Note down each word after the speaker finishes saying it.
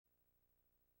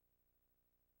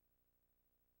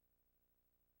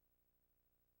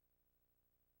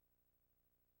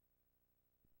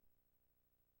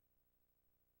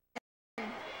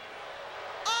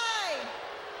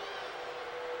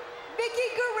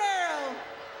Vicky Guerrero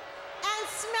and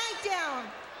SmackDown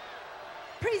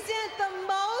present the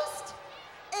most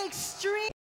extreme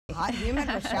hot, humid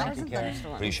with showers and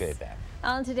thunderstorms. Appreciate that.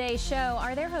 On today's show,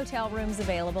 are there hotel rooms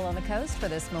available on the coast for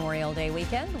this Memorial Day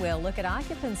weekend? We'll look at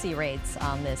occupancy rates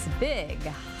on this big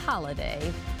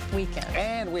holiday weekend.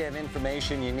 And we have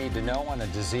information you need to know on a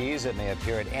disease that may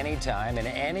appear at any time in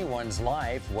anyone's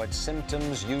life, what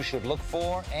symptoms you should look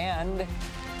for, and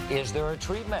is there a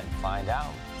treatment? Find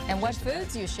out. And what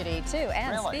foods you should eat, too.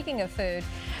 And speaking of food,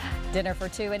 dinner for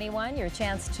two, anyone? Your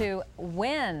chance to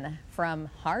win from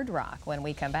Hard Rock when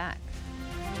we come back.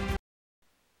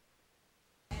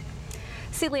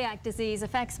 Celiac disease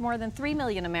affects more than 3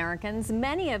 million Americans.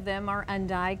 Many of them are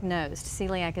undiagnosed.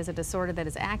 Celiac is a disorder that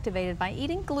is activated by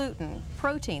eating gluten,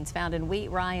 proteins found in wheat,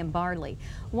 rye, and barley.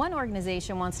 One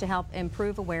organization wants to help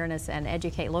improve awareness and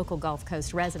educate local Gulf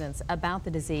Coast residents about the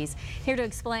disease. Here to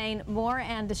explain more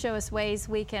and to show us ways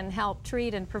we can help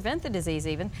treat and prevent the disease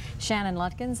even, Shannon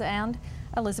Lutkins and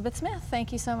Elizabeth Smith.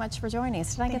 Thank you so much for joining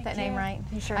us. Did I get that name right?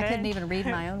 You sure I did. couldn't even read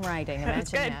my own writing.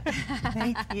 Imagine that.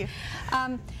 Thank you.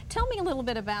 Tell me a little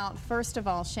bit about, first of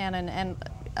all, Shannon and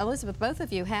Elizabeth, both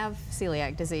of you have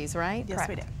celiac disease, right? Yes,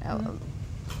 we do.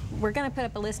 We're going to put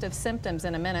up a list of symptoms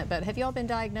in a minute, but have you all been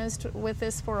diagnosed with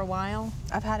this for a while?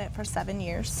 I've had it for 7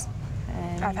 years.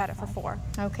 And I've had it for 4.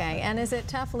 Okay, and is it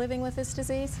tough living with this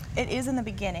disease? It is in the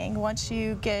beginning. Once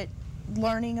you get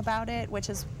learning about it, which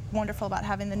is wonderful about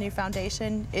having the new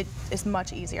foundation, it is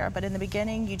much easier. But in the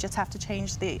beginning, you just have to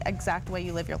change the exact way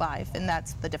you live your life, and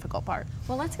that's the difficult part.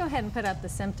 Well, let's go ahead and put up the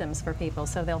symptoms for people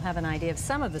so they'll have an idea of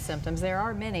some of the symptoms. There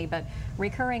are many, but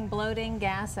recurring bloating,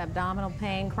 gas, abdominal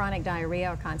pain, chronic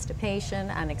diarrhea or constipation,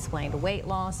 unexplained weight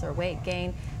loss or weight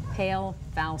gain, pale,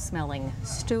 foul-smelling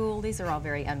stool. These are all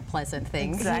very unpleasant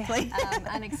things. Exactly.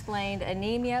 Unexplained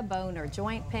anemia, bone or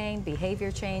joint pain,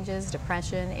 behavior changes,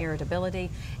 depression, irritability.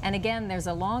 And again, there's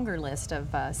a longer list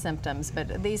of symptoms,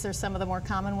 but these are some of the more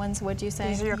common ones, would you say?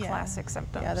 These are your classic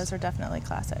symptoms. Yeah, those are definitely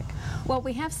classic. Well,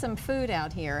 we have some food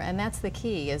out here, and that's the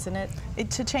key, isn't it?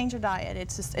 To change your diet,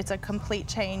 it's a complete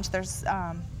change. There's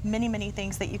many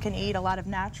things that you can eat. A lot of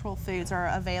natural foods are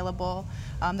available.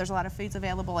 There's a lot of foods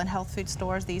available in health food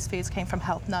stores. These foods came from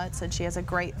Health Nuts, and she has a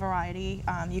great variety.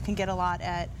 You can get a lot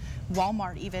at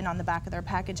Walmart, even on the back of their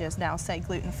packages now say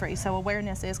gluten-free. So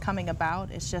awareness is coming about.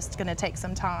 It's just going to take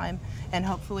some time, and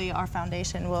hopefully our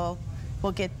foundation will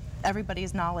get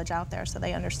everybody's knowledge out there so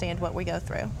they understand what we go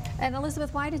through. And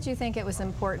Elizabeth, why did you think it was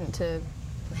important to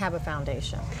have a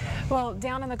foundation? Well,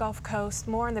 down in the Gulf Coast,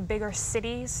 more in the bigger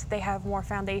cities, they have more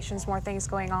foundations, more things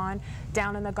going on.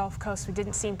 Down in the Gulf Coast, we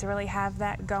didn't seem to really have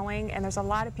that going, and there's a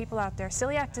lot of people out there.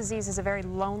 Celiac disease is a very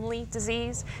lonely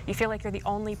disease. You feel like you're the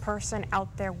only person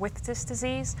out there with this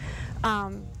disease.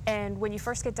 And when you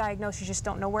first get diagnosed, you just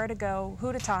don't know where to go,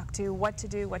 who to talk to, what to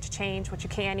do, what to change, what you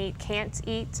can eat, can't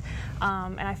eat.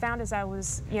 And I found as I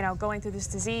was, going through this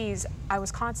disease, I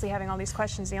was constantly having all these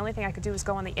questions. The only thing I could do was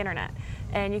go on the internet.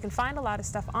 And you can find a lot of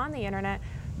stuff on the internet,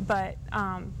 but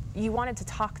you wanted to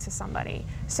talk to somebody.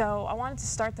 So I wanted to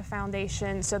start the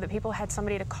foundation so that people had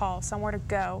somebody to call, somewhere to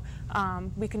go.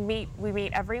 We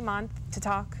meet every month to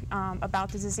talk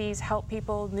about the disease, help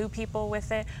people, new people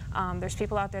with it. There's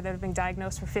people out there that have been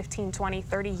diagnosed for 15, 20,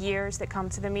 30 years that come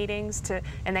to the meetings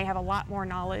and they have a lot more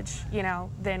knowledge,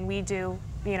 than we do.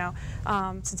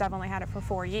 Since I've only had it for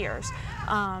 4 years.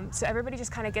 So everybody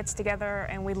just kind of gets together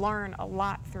and we learn a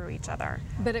lot through each other.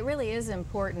 But it really is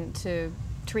important to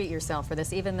treat yourself for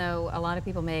this, even though a lot of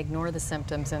people may ignore the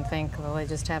symptoms and think, well, I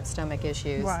just have stomach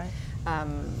issues. Right.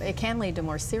 It can lead to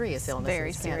more serious illnesses.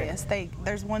 Very serious.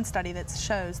 There's one study that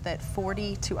shows that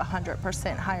 40 to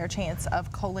 100% higher chance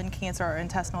of colon cancer or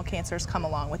intestinal cancers come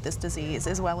along with this disease,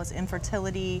 as well as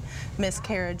infertility,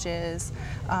 miscarriages,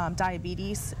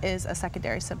 diabetes is a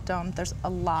secondary symptom. There's a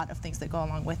lot of things that go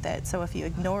along with it. So if you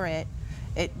ignore it,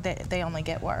 they only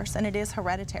get worse. And it is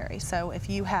hereditary. So if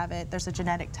you have it, there's a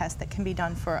genetic test that can be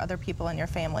done for other people in your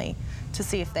family to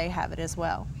see if they have it as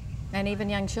well. And even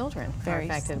young children are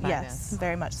affected by this. Yes,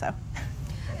 very much so.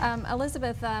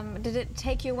 Elizabeth, did it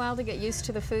take you a while to get used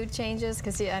to the food changes?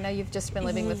 Because I know you've just been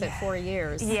living with it 4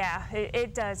 years. Yeah,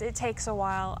 it does. It takes a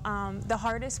while. The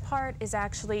hardest part is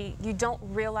actually you don't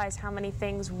realize how many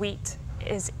things wheat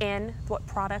is in, what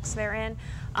products they're in.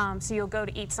 So you'll go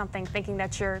to eat something thinking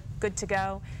that you're good to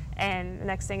go, and the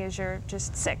next thing is you're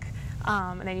just sick.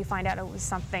 and then you find out it was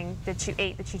something that you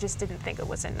ate that you just didn't think it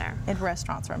was in there. And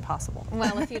restaurants are impossible.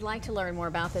 Well, if you'd like to learn more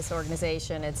about this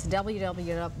organization, it's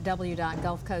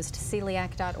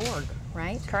www.gulfcoastceliac.org,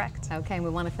 right? Correct. Okay, and we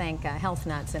want to thank Health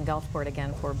Nuts in Gulfport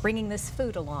again for bringing this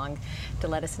food along to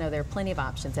let us know there are plenty of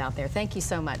options out there. Thank you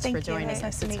so much for joining us.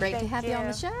 Nice to meet It's great you. to have you on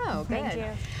the show. Thank Good. you.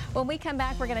 When we come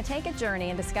back, we're going to take a journey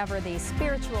and discover the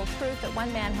spiritual truth that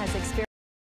one man has experienced